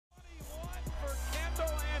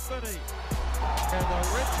Anthony. And the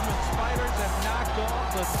Richmond Spiders have knocked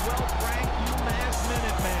off the 12th-ranked UMass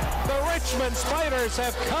Minutemen. The Richmond Spiders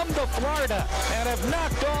have come to Florida and have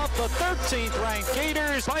knocked off the 13th-ranked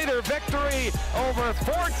Gators. Spider victory over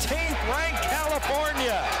 14th-ranked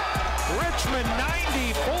California. Richmond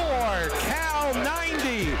 94, Cal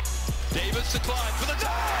 90. Davis to climb for the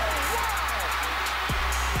dive. Wow!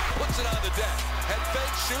 Puts it on the deck. Head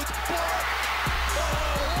fake, shoots, block.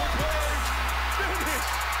 Oh, good play. Finish.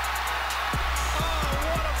 Oh,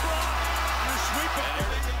 what a block. You're sweeping.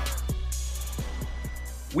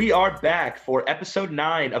 We are back for episode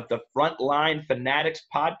 9 of the Frontline Fanatics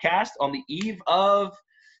podcast on the eve of,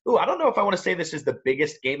 I don't know if I want to say this is the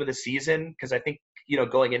biggest game of the season, because I think,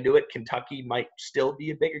 going into it, Kentucky might still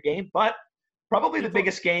be a bigger game, but probably the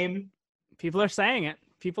biggest game. People are saying it.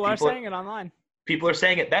 People are saying it online. People are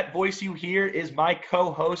saying it. That voice you hear is my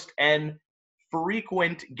co-host and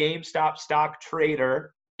frequent GameStop stock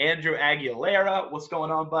trader, Andrew Aguilera. What's going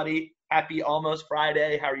on, buddy? Happy almost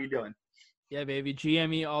Friday. How are you doing? Yeah, baby.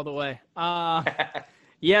 GME all the way.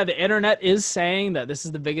 Yeah, the internet is saying that this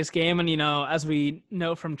is the biggest game. And, as we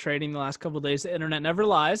know from trading the last couple of days, the internet never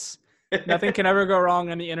lies. Nothing can ever go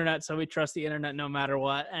wrong on the internet, so we trust the internet no matter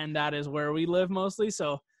what. And that is where we live mostly,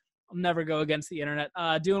 so I'll never go against the internet.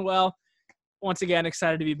 Doing well. Once again,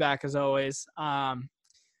 excited to be back as always. Trying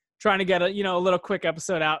to get a little quick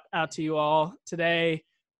episode out to you all today.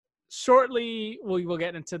 Shortly, we will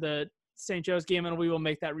get into the St. Joe's game, and we will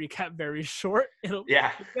make that recap very short. We'll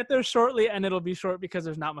get there shortly, and it'll be short because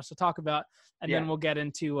there's not much to talk about. And then we'll get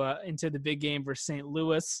into the big game versus St.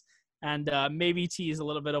 Louis, and maybe tease a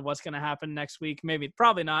little bit of what's going to happen next week.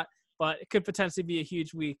 Probably not, but it could potentially be a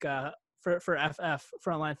huge week for FF,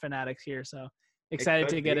 Frontline Fanatics here. So excited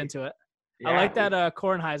to get into it. Yeah, I like that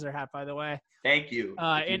Kornheiser hat, by the way. Thank you.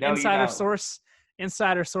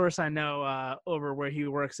 Insider source I know over where he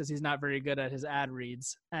works is he's not very good at his ad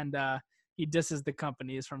reads, and he disses the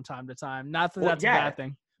companies from time to time. Not that that's a bad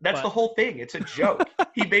thing. That's the whole thing. It's a joke.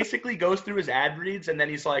 He basically goes through his ad reads, and then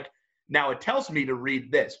he's like, now it tells me to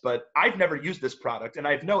read this, but I've never used this product, and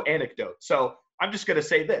I have no anecdote. So I'm just going to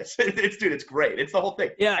say this. It's great. It's the whole thing.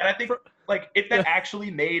 Yeah. And I think, if that actually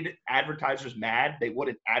made advertisers mad, they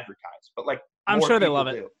wouldn't advertise. But, I'm sure they love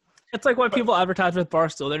it. It's like when people advertise with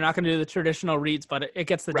Barstool. They're not going to do the traditional reads, but it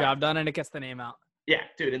gets the job done and it gets the name out. Yeah,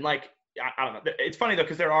 dude. And, I don't know. It's funny, though,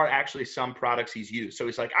 because there are actually some products he's used. So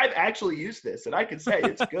he's like, I've actually used this, and I can say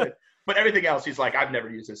it's good. But everything else, he's like, I've never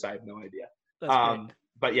used this. I have no idea. That's great.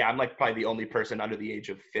 But, yeah, I'm, probably the only person under the age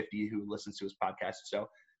of 50 who listens to his podcast. So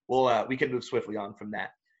we can move swiftly on from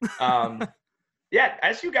that. Yeah,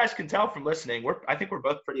 as you guys can tell from listening, I think we're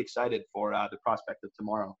both pretty excited for the prospect of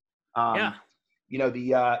tomorrow.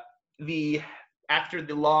 The after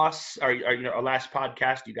the loss, our last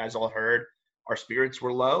podcast, you guys all heard our spirits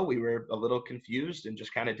were low. We were a little confused and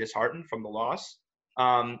just kind of disheartened from the loss.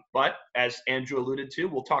 But as Andrew alluded to,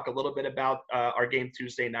 we'll talk a little bit about our game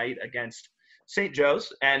Tuesday night against St.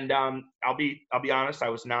 Joe's. And I'll be honest, I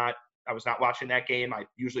was not watching that game. I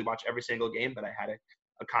usually watch every single game, but I had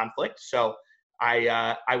a conflict. So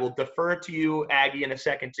I will defer to you, Aggie, in a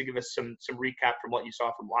second to give us some recap from what you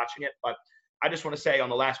saw from watching it. But I just want to say on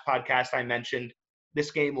the last podcast I mentioned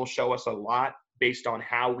this game will show us a lot based on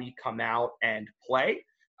how we come out and play.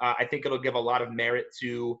 I think it'll give a lot of merit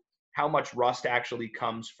to how much rust actually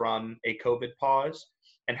comes from a COVID pause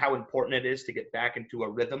and how important it is to get back into a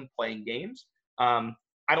rhythm playing games. I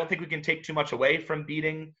don't think we can take too much away from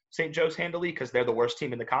beating St. Joe's handily because they're the worst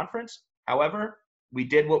team in the conference. However, we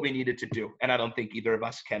did what we needed to do, and I don't think either of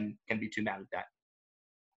us can be too mad at that.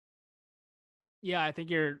 Yeah, I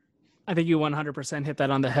think you 100% hit that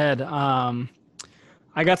on the head.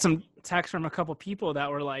 I got some texts from a couple people that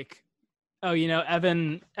were like, "Oh,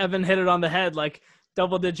 Evan hit it on the head,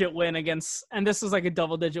 double-digit win against," and this was like a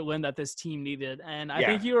double-digit win that this team needed. And I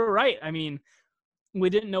think you were right. I mean, we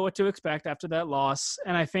didn't know what to expect after that loss,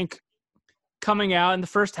 and I think coming out in the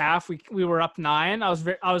first half, we were up 9. I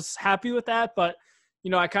was happy with that, but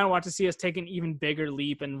I kind of want to see us take an even bigger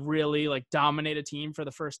leap and really dominate a team for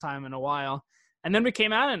the first time in a while. And then we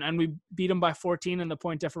came out and we beat them by 14 in the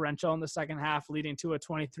point differential in the second half, leading to a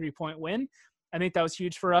 23-point win. I think that was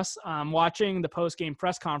huge for us. Watching the post-game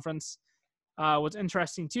press conference was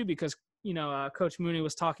interesting too, because, Coach Mooney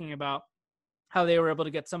was talking about how they were able to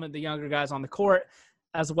get some of the younger guys on the court,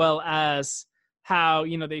 as well as how,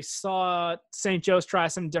 they saw St. Joe's try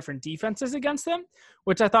some different defenses against them,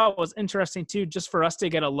 which I thought was interesting too, just for us to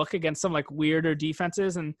get a look against some weirder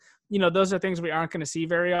defenses. And, those are things we aren't going to see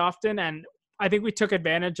very often. And I think we took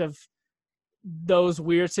advantage of those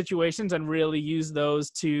weird situations and really used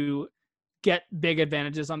those to get big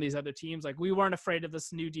advantages on these other teams. Like, we weren't afraid of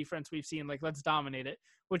this new defense we've seen. Like, let's dominate it,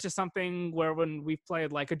 which is something where when we've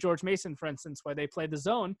played like a George Mason, for instance, where they played the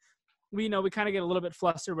zone, we kind of get a little bit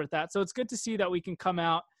flustered with that. So it's good to see that we can come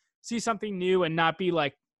out, see something new, and not be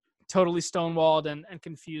like totally stonewalled and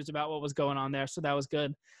confused about what was going on there. So that was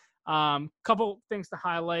good. Couple things to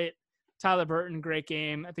highlight. Tyler Burton, great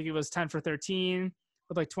game. I think he was 10 for 13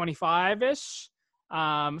 with like 25-ish.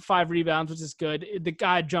 5 rebounds, which is good. The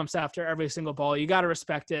guy jumps after every single ball. You got to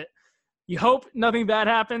respect it. You hope nothing bad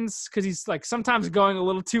happens because he's like sometimes going a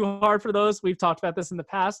little too hard for those. We've talked about this in the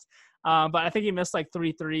past. But I think he missed like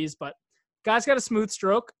 3 threes. But guy's got a smooth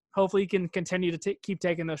stroke. Hopefully he can continue to keep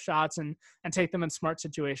taking those shots and take them in smart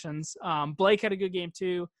situations. Blake had a good game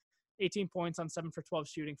too. 18 points on 7 for 12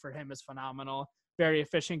 shooting for him is phenomenal. Very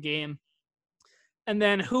efficient game. And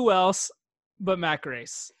then who else but Matt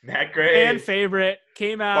Grace? Matt Grace. Fan favorite.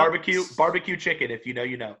 Came out. Barbecue chicken, if you know,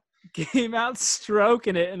 you know. Came out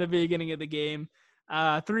stroking it in the beginning of the game.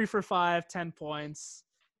 3 for 5, 10 points.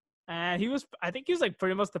 And I think he was like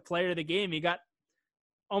pretty much the player of the game. He got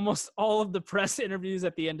almost all of the press interviews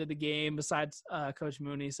at the end of the game besides Coach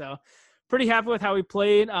Mooney. So pretty happy with how he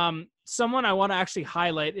played. Someone I want to actually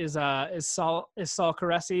highlight is Saul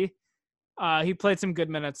Caresi. He played some good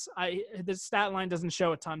minutes. The stat line doesn't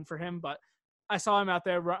show a ton for him, but I saw him out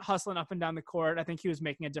there hustling up and down the court. I think he was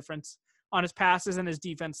making a difference on his passes, and his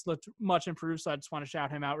defense looked much improved. So I just want to shout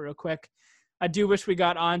him out real quick. I do wish we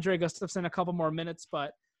got Andre Gustafson a couple more minutes,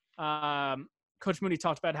 but Coach Mooney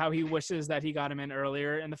talked about how he wishes that he got him in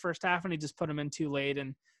earlier in the first half, and he just put him in too late,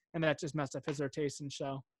 and that just messed up his rotation.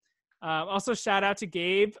 So also shout out to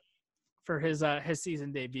Gabe for his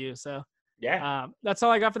season debut. So yeah, that's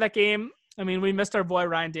all I got for that game. I mean, we missed our boy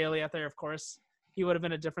Ryan Daly out there, of course. He would have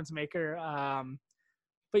been a difference maker.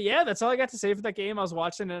 But yeah, that's all I got to say for that game. I was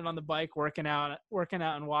watching it on the bike, working out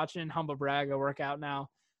and watching. Humble brag, I work out now.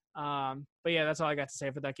 But yeah, that's all I got to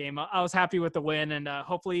say for that game. I was happy with the win, and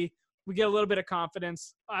hopefully we get a little bit of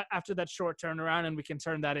confidence after that short turnaround, and we can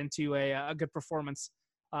turn that into a good performance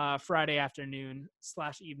Friday afternoon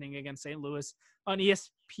 / evening against St. Louis on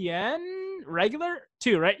ESPN regular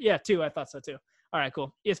 2, right? Yeah, 2. I thought so too. All right,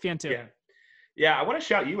 cool. ESPN 2. Yeah, I want to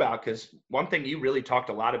shout you out because one thing you really talked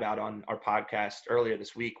a lot about on our podcast earlier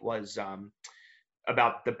this week was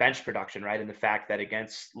about the bench production, right? And the fact that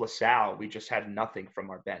against LaSalle, we just had nothing from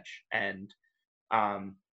our bench. And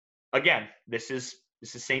again, this is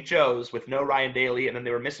St. Joe's with no Ryan Daly, and then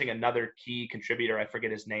they were missing another key contributor. I forget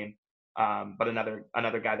his name, but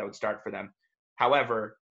another guy that would start for them.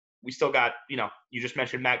 However, we still got, you just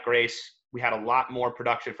mentioned Matt Grace. We had a lot more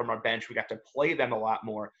production from our bench. We got to play them a lot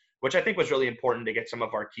more, which I think was really important to get some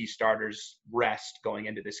of our key starters rest going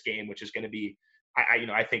into this game, which is going to be,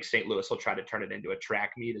 I think St. Louis will try to turn it into a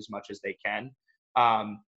track meet as much as they can.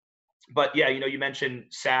 But yeah, you mentioned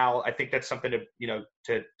Sal. I think that's something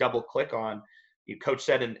to double click on. Coach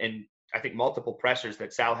said in I think multiple pressers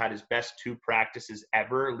that Sal had his best 2 practices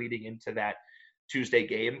ever leading into that Tuesday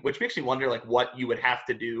game, which makes me wonder like what you would have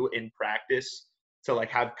to do in practice to like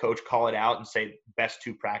have coach call it out and say best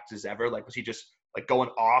 2 practices ever. Like, was he just like going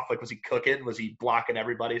off? Like, was he cooking? Was he blocking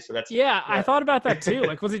everybody? So that's I thought about that too.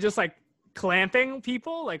 Like, was he just like clamping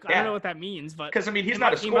people? Like, I don't know what that means, but because I mean, he's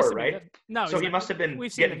not a scorer, right? No, so he must have been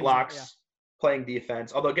getting blocks, playing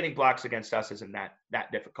defense. Although getting blocks against us isn't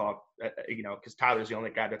that difficult, because Tyler's the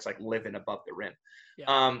only guy that's like living above the rim.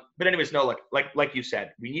 Yeah. But anyways, no, like you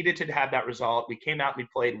said, we needed to have that result. We came out, we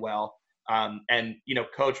played well. And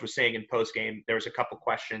coach was saying in post game, there was a couple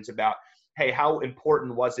questions about, hey, how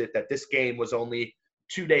important was it that this game was only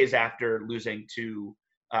 2 days after losing to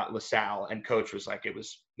LaSalle? And coach was like, it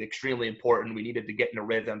was extremely important. We needed to get in a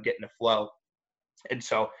rhythm, get in a flow. And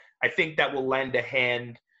so I think that will lend a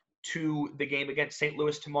hand to the game against St.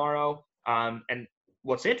 Louis tomorrow. And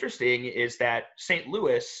what's interesting is that St.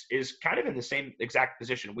 Louis is kind of in the same exact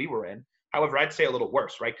position we were in. However, I'd say a little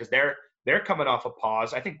worse, right? Because they're coming off a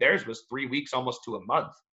pause. I think theirs was 3 weeks, almost to a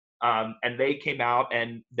month. And they came out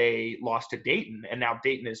and they lost to Dayton. And now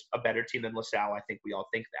Dayton is a better team than LaSalle. I think we all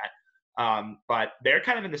think that. But they're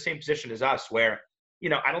kind of in the same position as us where,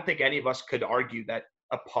 I don't think any of us could argue that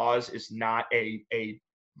a pause is not a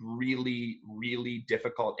really, really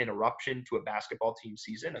difficult interruption to a basketball team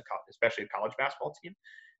season, especially a college basketball team.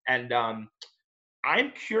 And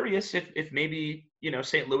I'm curious if maybe,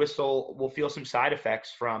 St. Louis will feel some side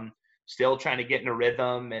effects from still trying to get in a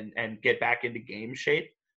rhythm and get back into game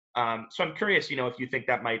shape. So I'm curious, if you think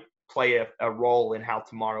that might play a role in how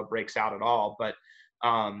tomorrow breaks out at all. But,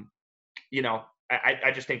 I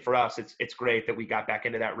just think for us, it's great that we got back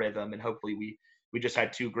into that rhythm, and hopefully we just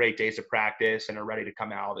had 2 great days of practice and are ready to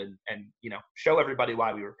come out and show everybody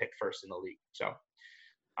why we were picked first in the league. So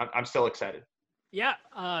I'm still excited. Yeah,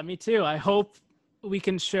 me too. I hope we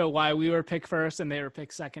can show why we were picked first and they were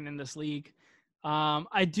picked second in this league.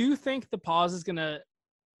 I do think the pause is going to,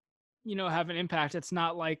 have an impact. It's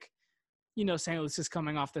not like, St. Louis is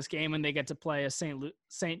coming off this game and they get to play a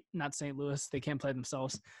not St. Louis. They can't play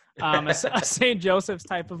themselves. A St. Joseph's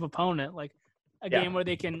type of opponent, like a game where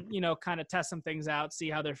they can, kind of test some things out, see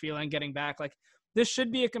how they're feeling, getting back. Like this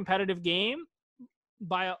should be a competitive game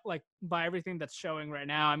by everything that's showing right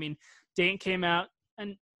now. I mean, Dayton came out,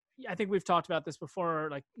 and I think we've talked about this before.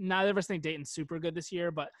 Like neither of us think Dayton's super good this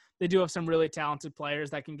year, but they do have some really talented players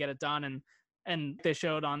that can get it done. And they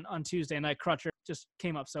showed on Tuesday night. Crutcher just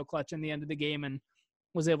came up so clutch in the end of the game and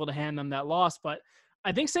was able to hand them that loss. But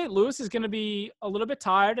I think St. Louis is going to be a little bit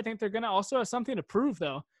tired. I think they're going to also have something to prove,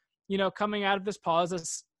 though. Coming out of this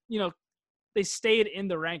pause, they stayed in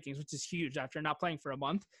the rankings, which is huge after not playing for a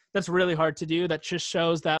month. That's really hard to do. That just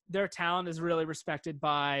shows that their talent is really respected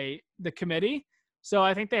by the committee. So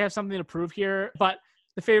I think they have something to prove here. But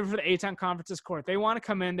the favorite for the A-10 conference is Court. They want to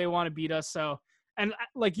come in. They want to beat us. So, and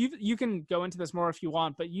like you can go into this more if you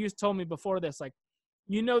want, but you told me before this, like,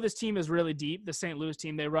 this team is really deep. The St. Louis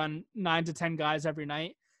team, they run 9 to 10 guys every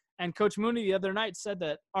night. And Coach Mooney the other night said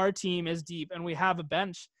that our team is deep and we have a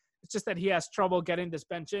bench. It's just that he has trouble getting this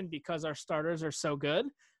bench in because our starters are so good.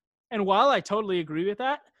 And while I totally agree with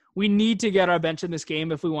that, we need to get our bench in this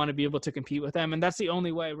game if we want to be able to compete with them. And that's the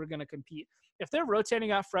only way we're going to compete. If they're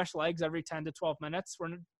rotating out fresh legs every 10 to 12 minutes, we're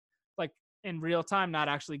like in real time, not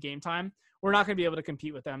actually game time, we're not going to be able to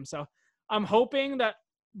compete with them. So I'm hoping that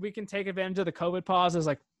we can take advantage of the COVID pause, as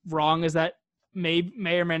like wrong as that may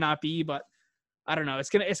or may not be, but I don't know. It's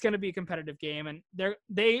going to be a competitive game, and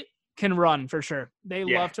they can run for sure. They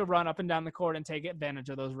love to run up and down the court and take advantage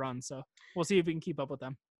of those runs. So we'll see if we can keep up with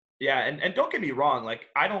them. Yeah. And don't get me wrong. Like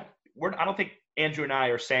I don't think Andrew and I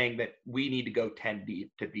are saying that we need to go 10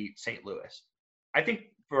 deep to beat St. Louis. I think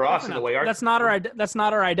for us, and the way that's not our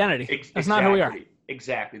identity. That's not who we are.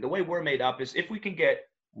 Exactly. The way we're made up is if we can get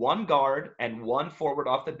one guard and one forward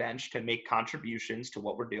off the bench to make contributions to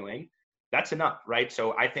what we're doing, that's enough, right?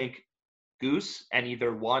 So I think Goose and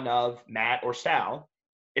either one of Matt or Sal,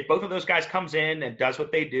 if both of those guys comes in and does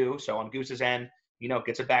what they do, so on Goose's end,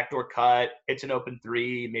 gets a backdoor cut, hits an open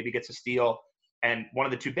 3, maybe gets a steal, and one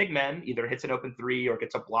of the 2 big men either hits an open 3 or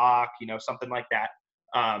gets a block, something like that.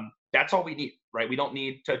 That's all we need, right? We don't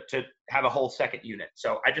need to have a whole second unit.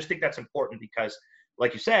 So I just think that's important because,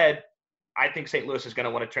 like you said, I think St. Louis is going to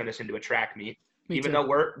want to turn this into a track meet, even though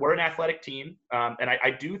we're an athletic team. And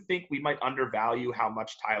I do think we might undervalue how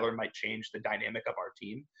much Tyler might change the dynamic of our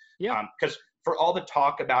team. Yeah. Because for all the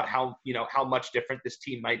talk about how much different this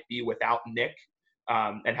team might be without Nick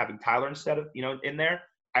and having Tyler instead of, in there,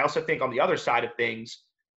 I also think on the other side of things,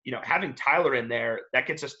 having Tyler in there, that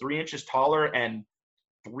gets us 3 inches taller and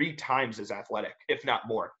 3 times as athletic, if not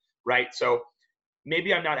more, right? So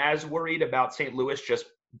maybe I'm not as worried about St. Louis just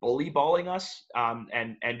bully balling us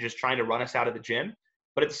and just trying to run us out of the gym.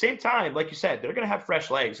 But at the same time, like you said, they're going to have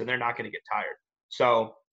fresh legs and they're not going to get tired.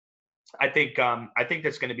 So I think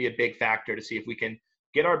that's going to be a big factor to see if we can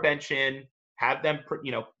get our bench in, have them,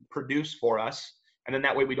 produce for us. And then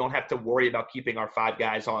that way we don't have to worry about keeping our 5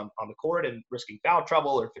 guys on the court and risking foul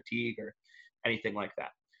trouble or fatigue or anything like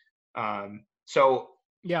that. So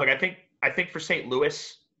yeah, like I think for St.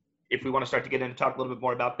 Louis, if we want to start to get into talk a little bit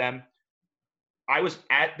more about them, I was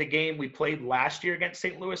at the game we played last year against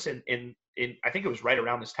St. Louis in I think it was right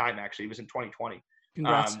around this time, actually. It was in 2020.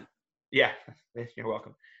 Congrats. Yeah, you're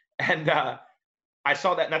welcome. And I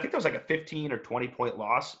saw that, and I think that was like a 15 or 20 point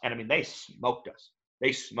loss. And I mean, they smoked us.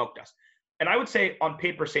 And I would say on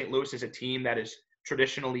paper, St. Louis is a team that is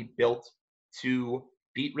traditionally built to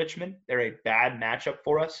beat Richmond. They're a bad matchup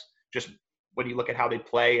for us, just when you look at how they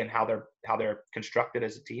play and how they're constructed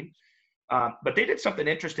as a team. But they did something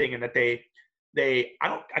interesting in that they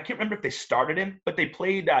I can't remember if they started him, but they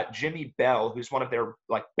played Jimmy Bell, who's one of their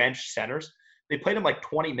like bench centers. They played him like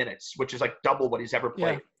 20 minutes, which is like double what he's ever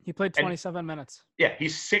played. Yeah, he played 27 minutes. Yeah,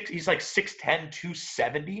 he's like 6'10",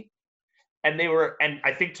 270. And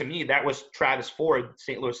I think to me, that was Travis Ford,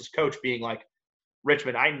 St. Louis's coach, being like,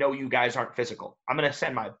 Richmond, I know you guys aren't physical. I'm going to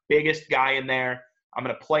send my biggest guy in there. I'm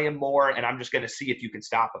going to play him more, and I'm just going to see if you can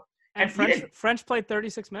stop him. And French played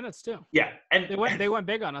 36 minutes too. Yeah, and they went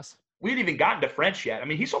big on us. We hadn't even gotten to French yet. I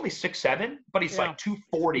mean, he's only 6'7", but he's like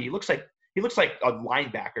 240. He looks like a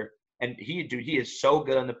linebacker, and he is so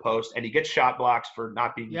good on the post, and he gets shot blocks for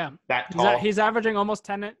not being that tall. He's averaging almost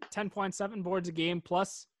 10.7 boards a game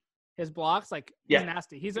plus his blocks. Like he's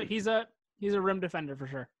nasty. He's a rim defender for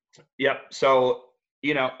sure. Yep. So,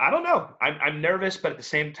 I don't know. I'm nervous, but at the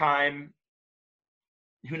same time,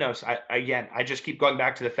 who knows? I just keep going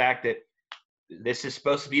back to the fact that this is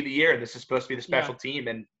supposed to be the year, and this is supposed to be the special team.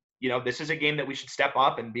 And, this is a game that we should step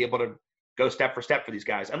up and be able to go step for step for these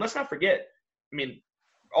guys. And let's not forget,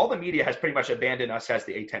 all the media has pretty much abandoned us as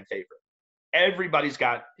the A-10 favorite. Everybody's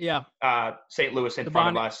got St. Louis in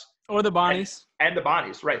front of us. Or the Bonnies. And the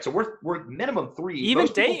Bonnies, right. So we're minimum 3. Even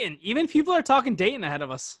Dayton. Even people are talking Dayton ahead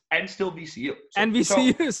of us. And still VCU. And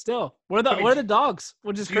VCU still. We're the dogs,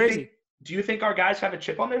 which is crazy. Do you think our guys have a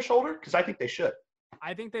chip on their shoulder? Because I think they should.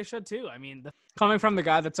 I think they should too. Coming from the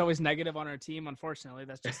guy that's always negative on our team, unfortunately,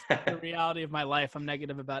 that's just the reality of my life. I'm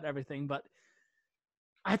negative about everything. But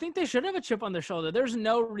I think they should have a chip on their shoulder. There's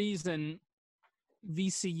no reason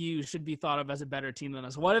VCU should be thought of as a better team than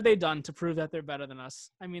us. What have they done to prove that they're better than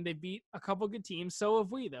us? They beat a couple good teams. So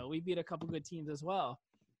have we, though. We beat a couple good teams as well.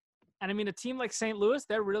 And a team like St. Louis,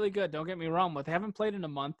 they're really good. Don't get me wrong, but they haven't played in a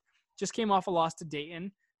month. Just came off a loss to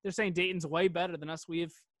Dayton. They're saying Dayton's way better than us.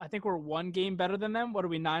 I think we're 1 game better than them. What are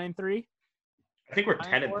we, 9-3? I think we're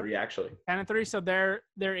 10-3 actually. 10-3. So they're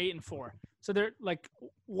 8-4. So they're like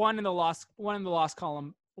one in the loss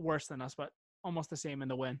column worse than us, but almost the same in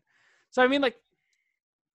the win. So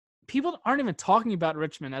people aren't even talking about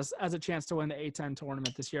Richmond as a chance to win the A-10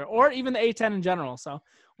 tournament this year, or even the A-10 in general. So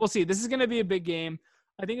we'll see. This is going to be a big game.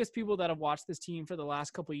 I think as people that have watched this team for the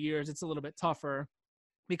last couple of years, it's a little bit tougher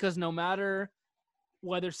because no matter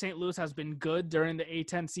whether St. Louis has been good during the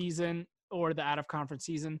A-10 season or the out-of-conference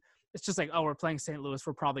season, it's just like, oh, we're playing St. Louis.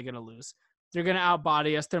 We're probably going to lose. They're going to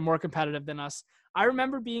outbody us. They're more competitive than us. I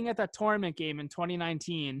remember being at that tournament game in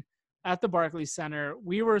 2019 at the Barclays Center.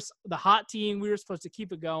 We were the hot team. We were supposed to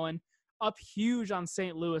keep it going. Up huge on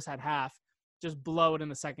St. Louis at half. Just blow it in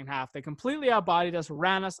the second half. They completely outbodied us,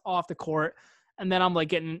 ran us off the court. And then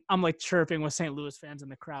I'm chirping with St. Louis fans in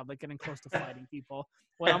the crowd, like getting close to fighting people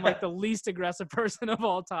when I'm the least aggressive person of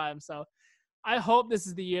all time. So I hope this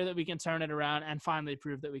is the year that we can turn it around and finally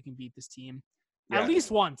prove that we can beat this team. At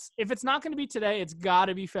least once. If it's not going to be today, it's got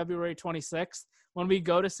to be February 26th when we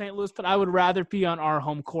go to St. Louis. But I would rather be on our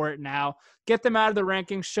home court now. Get them out of the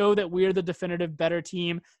rankings, show that we're the definitive better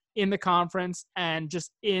team in the conference and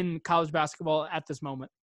just in college basketball at this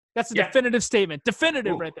moment. That's a definitive statement.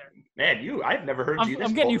 Definitive. Ooh, right there. Man, I've never heard you this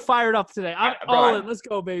I'm getting you fired up today. Let's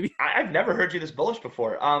go, baby. I've never heard you this bullish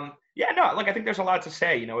before. I think there's a lot to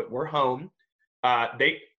say. We're home.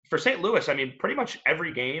 For St. Louis, pretty much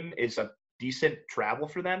every game is a decent travel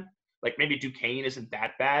for them. Like maybe Duquesne isn't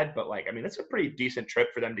that bad, but it's a pretty decent trip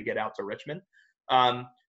for them to get out to Richmond.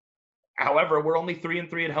 However, we're only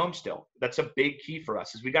 3-3 at home still. That's a big key for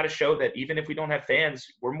us is we got to show that even if we don't have fans,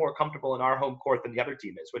 we're more comfortable in our home court than the other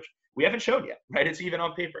team is, which we haven't shown yet, right? It's even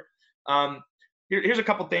on paper. Here's a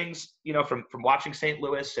couple things, from watching St.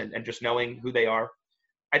 Louis and just knowing who they are.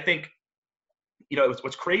 I think,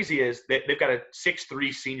 what's crazy is that they've got a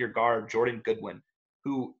 6'3" senior guard, Jordan Goodwin,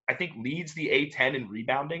 who I think leads the A-10 in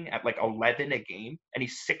rebounding at 11 a game, and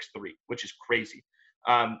he's 6'3", which is crazy.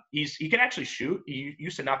 He can actually shoot. He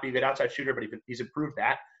used to not be a good outside shooter, but he's improved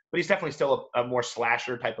that. But he's definitely still a more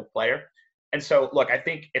slasher type of player. And so, look, I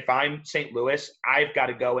think if I'm St. Louis, I've got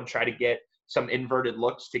to go and try to get some inverted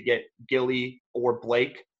looks to get Gilly or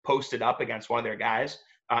Blake posted up against one of their guys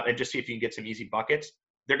and just see if you can get some easy buckets.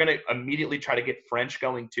 They're going to immediately try to get French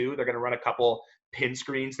going too. They're going to run a couple pin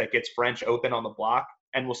screens that gets French open on the block,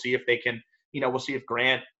 and we'll see if they can, we'll see if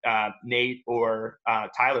Grant, Nate, or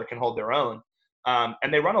Tyler can hold their own.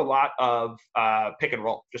 And they run a lot of pick and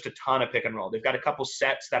roll, just a ton of pick and roll. They've got a couple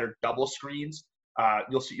sets that are double screens.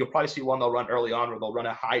 You'll probably see one they'll run early on where they'll run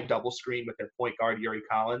a high double screen with their point guard, Yuri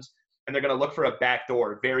Collins, and they're going to look for a back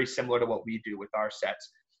door, very similar to what we do with our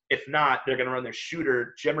sets. If not, they're going to run their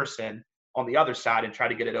shooter, Jimerson, on the other side and try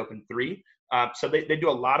to get it open three. So they do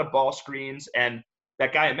a lot of ball screens, and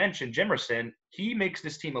that guy I mentioned, Jimerson, he makes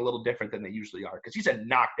this team a little different than they usually are because he's a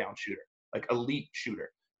knockdown shooter, like elite shooter.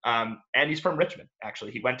 And he's from Richmond,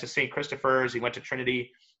 actually. He went to St. Christopher's, he went to Trinity,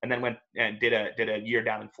 and then went and did a year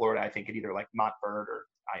down in Florida, I think, at either Montverde or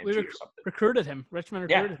IMG or something. Recruited him. Richmond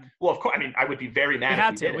recruited him. Well, of course. I would be very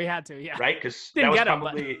mad if we had to. Yeah. Right? Because that was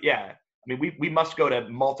probably, we must go to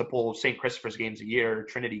multiple St. Christopher's games a year,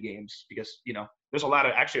 Trinity games, because, there's a lot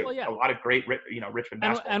of, a lot of great, Richmond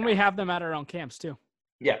basketball. And we have them at our own camps, too.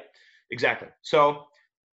 Yeah, exactly. So,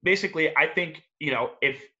 basically, I think,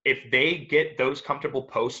 if they get those comfortable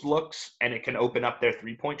post looks and it can open up their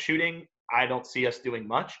three-point shooting, I don't see us doing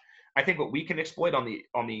much. I think what we can exploit on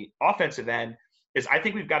the offensive end is I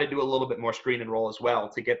think we've got to do a little bit more screen and roll as well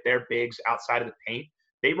to get their bigs outside of the paint.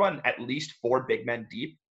 They run at least 4 big men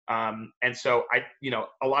deep. And so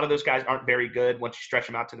a lot of those guys aren't very good once you stretch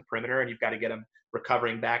them out to the perimeter, and you've got to get them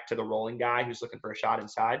recovering back to the rolling guy who's looking for a shot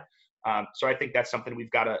inside. So I think that's something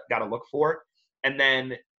we've got to look for. And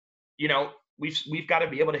then, we've got to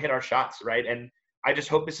be able to hit our shots, right? And I just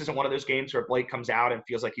hope this isn't one of those games where Blake comes out and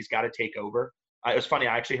feels like he's got to take over. It was funny.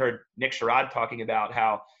 I actually heard Nick Sherrod talking about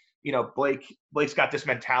how, Blake's got this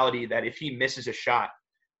mentality that if he misses a shot,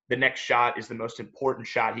 the next shot is the most important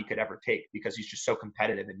shot he could ever take because he's just so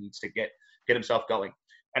competitive and needs to get himself going.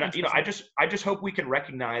 And I just hope we can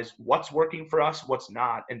recognize what's working for us, what's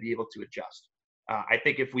not, and be able to adjust. I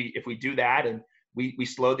think if we do that and we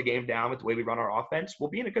slow the game down with the way we run our offense,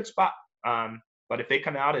 we'll be in a good spot. But if they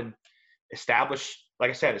come out and establish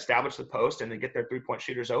the post and then get their 3-point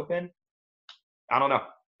shooters open, I don't know.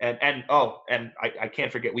 And I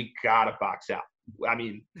can't forget, we gotta box out. I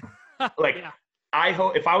mean, yeah. I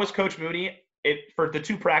hope if I was Coach Mooney, for the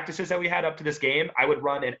 2 practices that we had up to this game, I would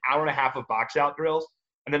run an hour and a half of box out drills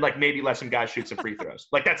and then maybe let some guys shoot some free throws.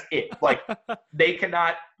 That's it. They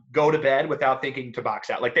cannot go to bed without thinking to box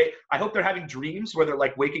out. I hope they're having dreams where they're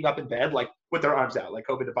waking up in bed, with their arms out,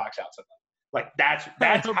 hoping to box out something.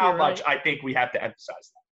 That's how much I think we have to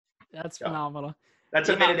emphasize that. That's phenomenal. That's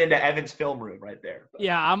a minute into Evan's film room right there. But.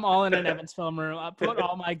 Yeah, I'm all in Evan's film room. I put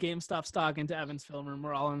all my GameStop stock into Evan's film room.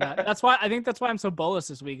 We're all in that. That's why I'm so bullish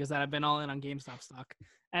this week, is that I've been all in on GameStop stock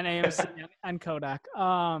and AMC and Kodak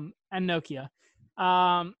and Nokia.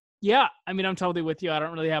 Yeah, I mean, I'm totally with you. I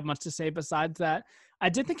don't really have much to say besides that. I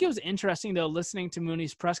did think it was interesting, though, listening to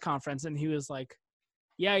Mooney's press conference, and he was like,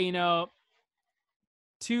 yeah,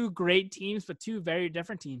 2 great teams, but 2 very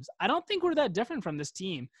different teams. I don't think we're that different from this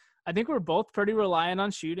team. I think we're both pretty reliant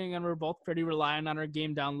on shooting, and we're both pretty reliant on our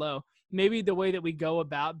game down low. Maybe the way that we go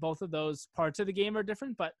about both of those parts of the game are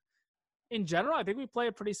different, but in general, I think we play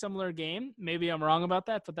a pretty similar game. Maybe I'm wrong about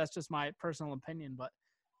that, but that's just my personal opinion. But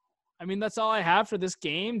I mean, that's all I have for this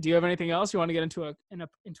game. Do you have anything else you want to get into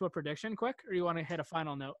a prediction quick, or you want to hit a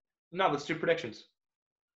final note? No, let's do predictions.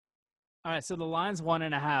 All right, so the line's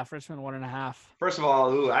 1.5. Richmond 1.5. First of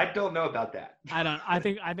all, I don't know about that. I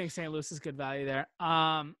think St. Louis is good value there.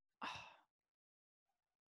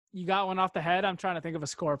 You got one off the head? I'm trying to think of a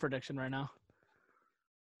score prediction right now.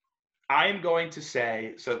 I am going to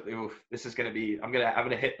say, this is going to be, I'm going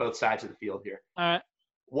to hit both sides of the field here. All right.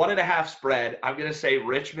 1.5 spread. I'm going to say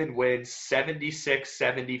Richmond wins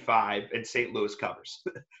 76-75 and St. Louis covers.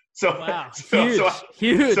 Wow.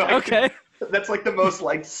 Huge. Okay. That's the most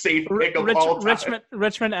safe pick of all time.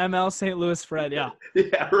 Richmond ML St. Louis spread. Yeah.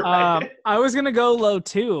 Yeah. Right. I was going to go low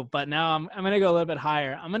too, but now I'm going to go a little bit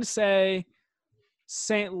higher. I'm going to say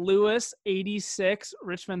St. Louis 86,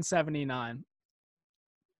 Richmond 79.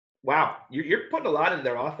 Wow, you're putting a lot into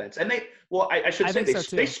their offense, and I should say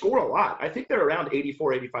they score a lot. I think they're around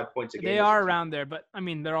 84, 85 points a game. They are around there, but I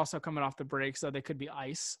mean they're also coming off the break, so they could be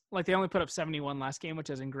ice. They only put up 71 last game,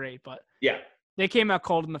 which isn't great, but yeah, they came out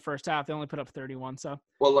cold in the first half. They only put up 31. So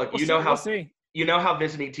well, look, you know how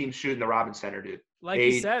visiting teams shoot in the Robins Center, dude.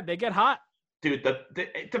 You said, they get hot. Dude,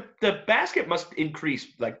 the basket must increase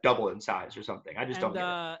double in size or something. I just don't get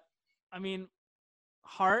it. I mean,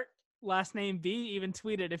 Hart. Last name B even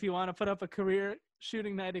tweeted, if you want to put up a career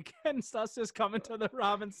shooting night against us, just coming to the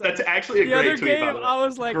Robins Center. That's actually a great tweet. The other game, I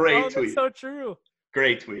was like, that's so true.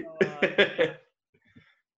 Great tweet.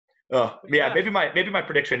 Yeah, maybe my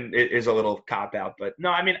prediction is a little cop out, but no,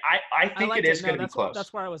 I mean, I think it is going to be close.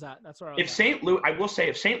 That's where I was at. If St.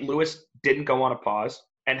 Louis didn't go on a pause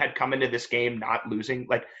and had come into this game not losing,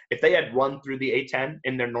 if they had run through the A-10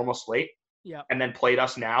 in their normal slate, and then played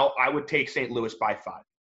us now, I would take St. Louis by 5.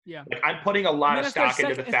 Yeah. I'm putting a lot of stock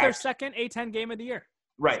into the fact. It's their second A-10 game of the year.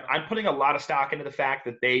 Right. I'm putting a lot of stock into the fact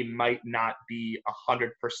that they might not be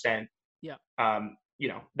 100%. Yeah.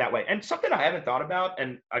 That way. And something I haven't thought about,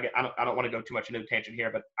 and again, I don't want to go too much into a tangent here,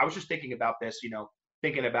 but I was just thinking about this,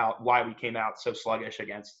 thinking about why we came out so sluggish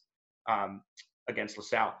against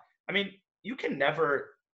LaSalle. I mean, you can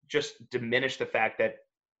never just diminish the fact that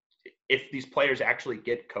if these players actually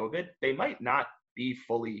get COVID, they might not be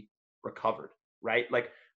fully recovered, right?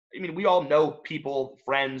 We all know people,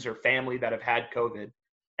 friends or family that have had COVID,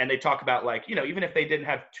 and they talk about even if they didn't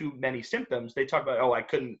have too many symptoms, they talk about, I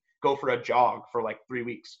couldn't go for a jog for 3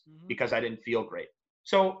 weeks because I didn't feel great.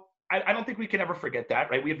 So I don't think we can ever forget that,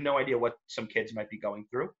 right? We have no idea what some kids might be going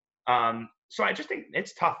through. So I just think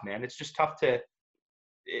it's tough, man. It's just tough to,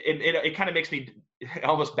 it kind of makes me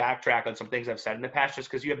almost backtrack on some things I've said in the past,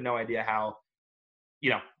 just because you have no idea how,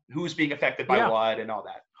 who's being affected by what and all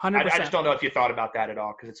that. 100%. I just don't know if you thought about that at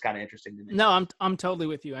all, because it's kind of interesting to me. No, I'm totally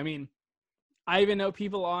with you. I mean, I even know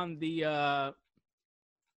people on the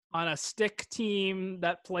on a stick team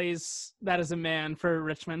that is a man for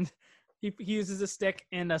Richmond. He uses a stick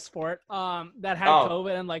in a sport that had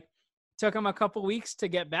COVID and like took him a couple weeks to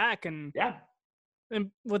get back. And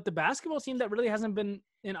with the basketball team, that really hasn't been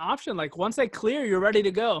an option. Like once they clear, you're ready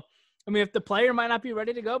to go. I mean, if the player might not be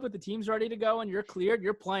ready to go, but the team's ready to go and you're cleared,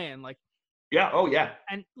 you're playing. Like, yeah. Oh yeah.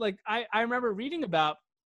 And like, I remember reading about,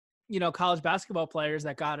 college basketball players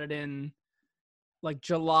that got it in like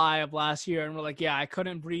July of last year. And we're like, yeah, I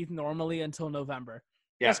couldn't breathe normally until November.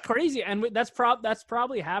 Yeah. That's crazy. And that's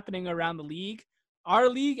probably happening around the league, our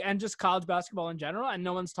league, and just college basketball in general. And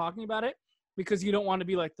no one's talking about it because you don't want to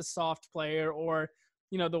be like the soft player or,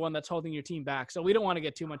 the one that's holding your team back. So we don't want to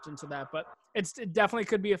get too much into that, but it definitely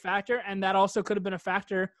could be a factor. And that also could have been a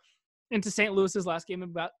factor into St. Louis's last game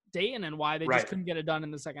about Dayton and why they just couldn't get it done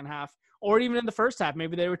in the second half or even in the first half.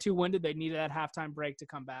 Maybe they were too winded. They needed that halftime break to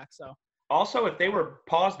come back. So also, if they were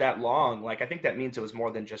paused that long, like I think that means it was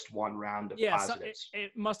more than just one round of positives. So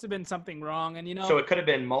it must have been something wrong. And, so it could have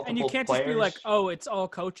been multiple players. And you can't just be like, oh, it's all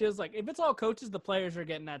coaches. Like if it's all coaches, the players are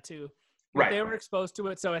getting that too. But they were exposed to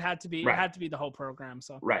it. So it had to be the whole program.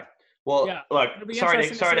 So Well, look, sorry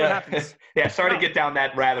to get down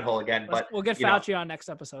that rabbit hole again, but we'll get Fauci on next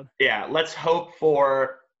episode. Yeah, let's hope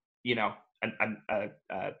for a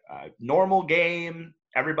normal game.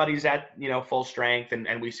 Everybody's at full strength,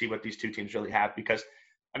 and we see what these two teams really have. Because,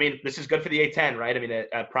 I mean, this is good for the A10, right? I mean,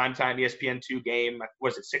 a primetime ESPN2 game.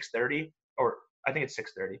 Was it 6:30? Or I think it's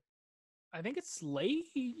 6:30. I think it's late.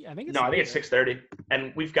 I think it's 6:30,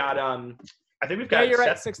 and we've got I think we've got. Yeah, you're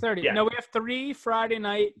right. 6:30. Yeah. No, we have 3 Friday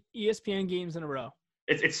night ESPN games in a row.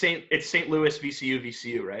 It's St. Louis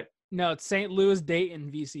VCU, right? No, it's St. Louis Dayton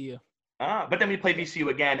VCU. But then we play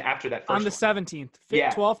VCU again after that first on the 17th.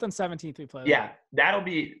 12th and 17th we play. Yeah, that'll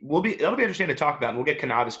be interesting to talk about. And we'll get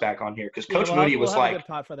Cannabis back on here because Coach Mooney was like,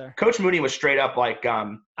 Coach Mooney was straight up like,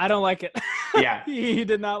 I don't like it. Yeah, he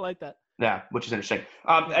did not like that. Yeah, which is interesting.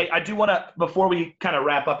 I do want to, before we kind of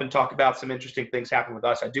wrap up and talk about some interesting things happening with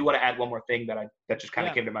us, I do want to add one more thing that just kind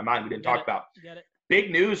of came to my mind we didn't talk about.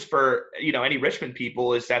 Big news for any Richmond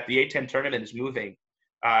people is that the A10 tournament is moving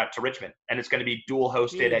to Richmond, and it's going to be dual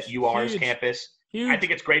hosted at UR's campus. Huge. I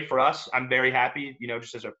think it's great for us. I'm very happy,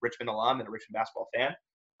 just as a Richmond alum and a Richmond basketball fan.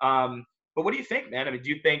 But what do you think, man? I mean,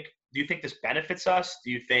 do you think this benefits us?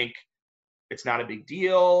 Do you think it's not a big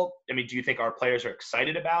deal? I mean, do you think our players are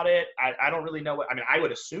excited about it? I don't really know I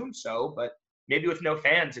would assume so, but maybe with no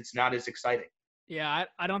fans, it's not as exciting. Yeah,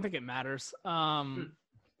 I don't think it matters.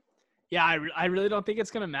 Yeah, I really don't think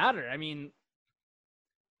it's going to matter. I mean,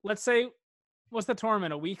 let's say, what's the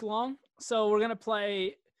tournament, a week long? So we're going to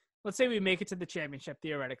play, let's say we make it to the championship,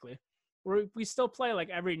 theoretically. We still play like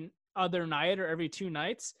every other night or every 2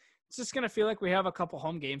 nights. It's just going to feel like we have a couple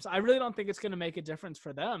home games. I really don't think it's going to make a difference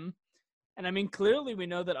for them. And I mean, clearly we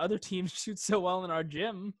know that other teams shoot so well in our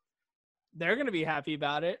gym. They're going to be happy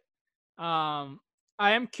about it. I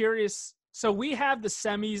am curious. So we have the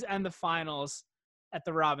semis and the finals at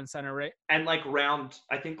the Robins Center, right? And like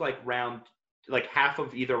half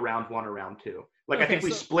of either round 1 or round 2. I think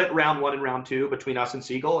we split round 1 and round 2 between us and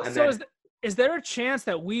Siegel. And so is there a chance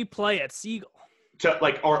that we play at Siegel? So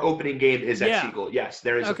our opening game is at Siegel. Yes,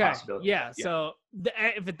 there is a possibility. Yeah. So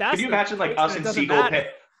if that's, can you imagine us and Siegel?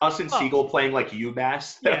 Siegel playing like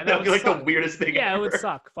UMass. Yeah, that would be like the weirdest thing ever. It would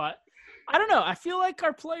suck. But I don't know. I feel like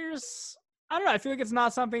our players, I feel like it's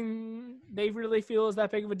not something they really feel is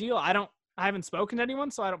that big of a deal. I haven't spoken to anyone,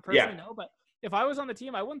 so I don't personally know. But if I was on the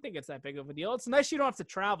team, I wouldn't think it's that big of a deal. It's nice you don't have to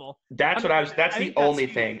travel. That's the only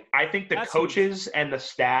thing. I think the coaches and the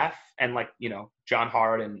staff and John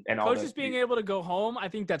Hart and all coaches being able to go home, I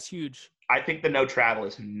think that's huge. I think the no travel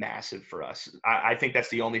is massive for us. I think that's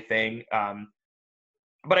the only thing.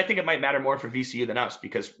 But I think it might matter more for VCU than us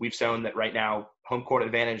because we've shown that right now home court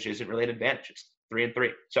advantage isn't really an advantage. It's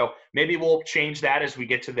 3-3. So maybe we'll change that as we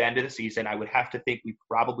get to the end of the season. I would have to think we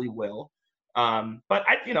probably will. But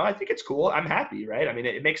I think it's cool. I'm happy, right? I mean,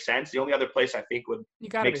 it makes sense. The only other place I think would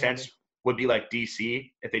make sense would be like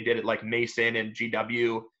DC if they did it like Mason and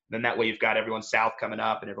GW. Then that way you've got everyone south coming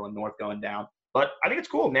up and everyone north going down. But I think it's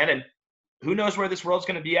cool, man. And who knows where this world's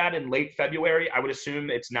going to be at in late February? I would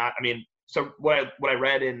assume it's not. I mean. So what I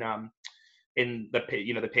read in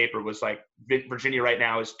the paper was like Virginia right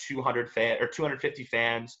now is 250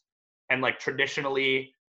 fans, and like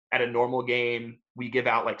traditionally at a normal game we give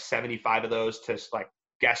out like 75 of those to like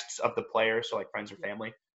guests of the players, so like friends or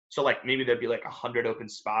family. So like maybe there'd be like 100 open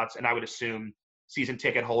spots, and I would assume season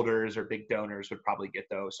ticket holders or big donors would probably get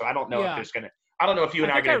those. So I don't know if there's gonna. I don't know if you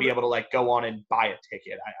and I are going to be able to like go on and buy a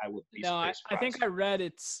ticket. I would be. No, I think I read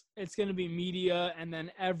it's going to be media, and then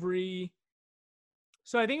every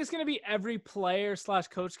So I think it's going to be every player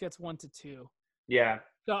 / coach gets 1 to 2. Yeah.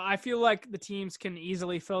 So I feel like the teams can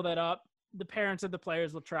easily fill that up. The parents of the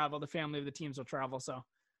players will travel. The family of the teams will travel. So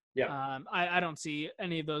Yeah. I don't see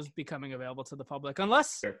any of those becoming available to the public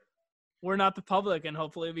unless Sure. we're not the public, and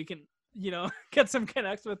hopefully we can, get some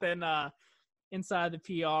connects within inside the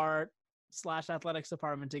PR / athletics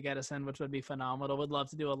department to get us in, which would be phenomenal. Would love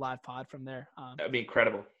to do a live pod from there. That'd be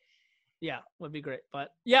incredible. Yeah, would be great. But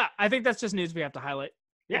yeah, I think that's just news we have to highlight.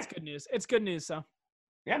 Yeah. It's good news. It's good news. So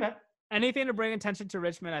Yeah, man. anything to bring attention to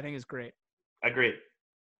Richmond, I think is great. Agreed.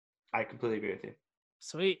 I completely agree with you.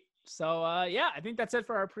 Sweet. So yeah, I think that's it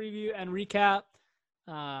for our preview and recap.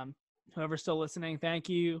 Whoever's still listening, thank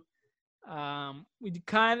you. We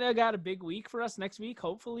kind of got a big week for us next week,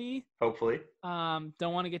 hopefully. Hopefully. Don't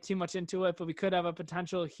want to get too much into it, but we could have a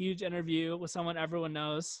potential huge interview with someone everyone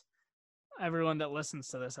knows. Everyone that listens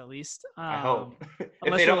to this, at least. I hope. If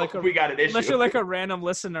unless they you're don't, we got an issue. Unless you're like a random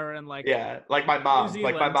listener and like yeah, like my mom. New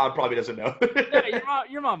Like my Zealand. mom probably doesn't know. Yeah,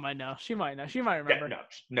 your mom might know. She might know. She might Yeah, remember.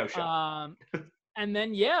 no shot. And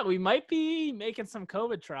then yeah, we might be making some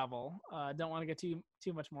COVID travel. Don't want to get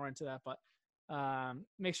too much more into that, but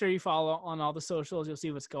make sure you follow on all the socials. You'll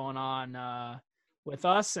see what's going on with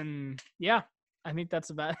us. And yeah, I think that's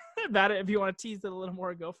about it. If you want to tease it a little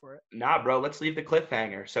more, go for it. Nah, bro, let's leave the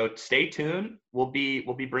cliffhanger. So stay tuned. We'll be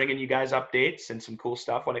bringing you guys updates and some cool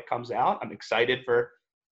stuff when it comes out. I'm excited for,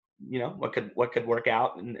 what could work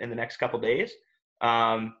out in the next couple days.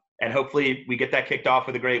 And hopefully we get that kicked off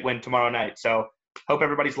with a great win tomorrow night. So hope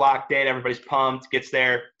everybody's locked in, everybody's pumped, gets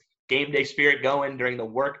their game day spirit going during the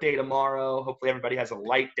work day tomorrow. Hopefully everybody has a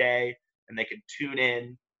light day and they can tune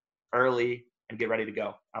in early and get ready to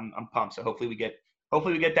go. I'm pumped. So hopefully we get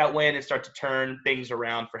that win and start to turn things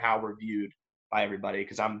around for how we're viewed by everybody,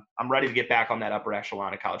 because I'm ready to get back on that upper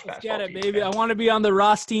echelon of college basketball. Get it, team, baby. man. I want to be on the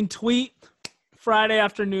Rothstein tweet Friday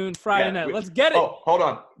afternoon, Friday night. Let's get it. Oh, hold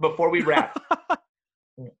on. Before we wrap,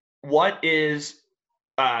 what is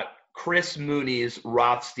Chris Mooney's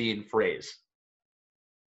Rothstein phrase?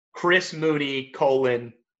 Chris Mooney, fill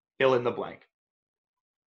in the blank.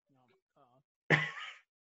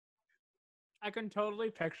 I can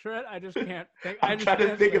totally picture it. I just can't think. I'm trying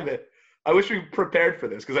to think of it. I wish we prepared for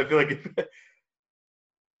this, because I feel like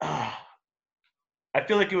I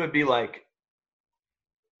feel like it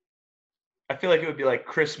would be like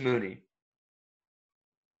Chris Mooney.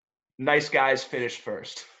 Nice guys finish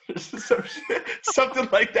first. Something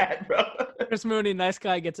like that, bro. Chris Mooney, nice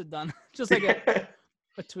guy, gets it done. Just like a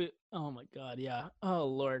tweet. Oh my God, yeah. Oh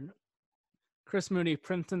Lord. Chris Mooney,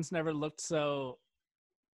 Princeton's never looked so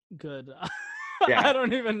good. Yeah. I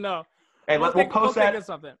don't even know. Hey, we'll post that. Think of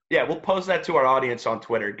something. Yeah, we'll post that to our audience on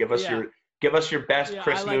Twitter. Give us your best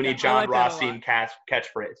Chris Mooney, John Rothstein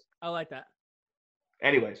catchphrase. I like that.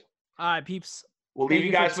 Anyways. All right, peeps. We'll leave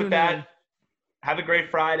you guys with that. In. Have a great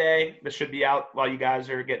Friday. This should be out while you guys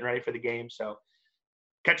are getting ready for the game. So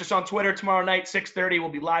catch us on Twitter tomorrow night, 6:30. We'll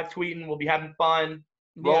be live tweeting. We'll be having fun.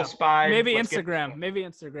 Roll Spy. Maybe Instagram. Maybe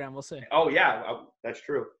Instagram. We'll see. Oh, yeah. That's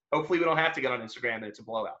true. Hopefully we don't have to get on Instagram and it's a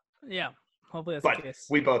blowout. Yeah. Hopefully that's the case.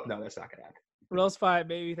 We both know that's not going to happen. Roll Spy,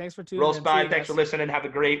 baby. Thanks for tuning in. Roll Spy. Thanks for listening. Have a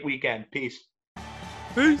great weekend. Peace.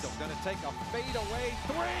 Peace. Going to take a fadeaway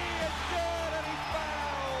three. It's good, and he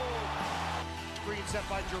fouled. Screen set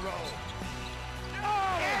by Jerome.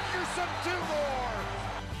 Oh, Anderson, two more.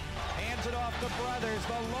 Hands it off to Brothers.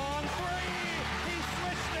 The long three. He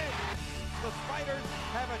switched it. The Spiders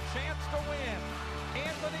have a chance to win.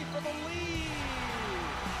 Anthony for the lead.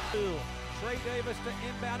 Trey Davis to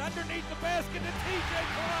inbound underneath the basket to TJ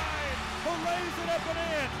Clyde, who lays it up and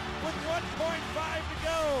in with 1.5 to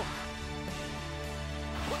go.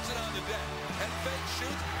 Puts it on the deck and fake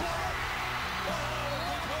shoots.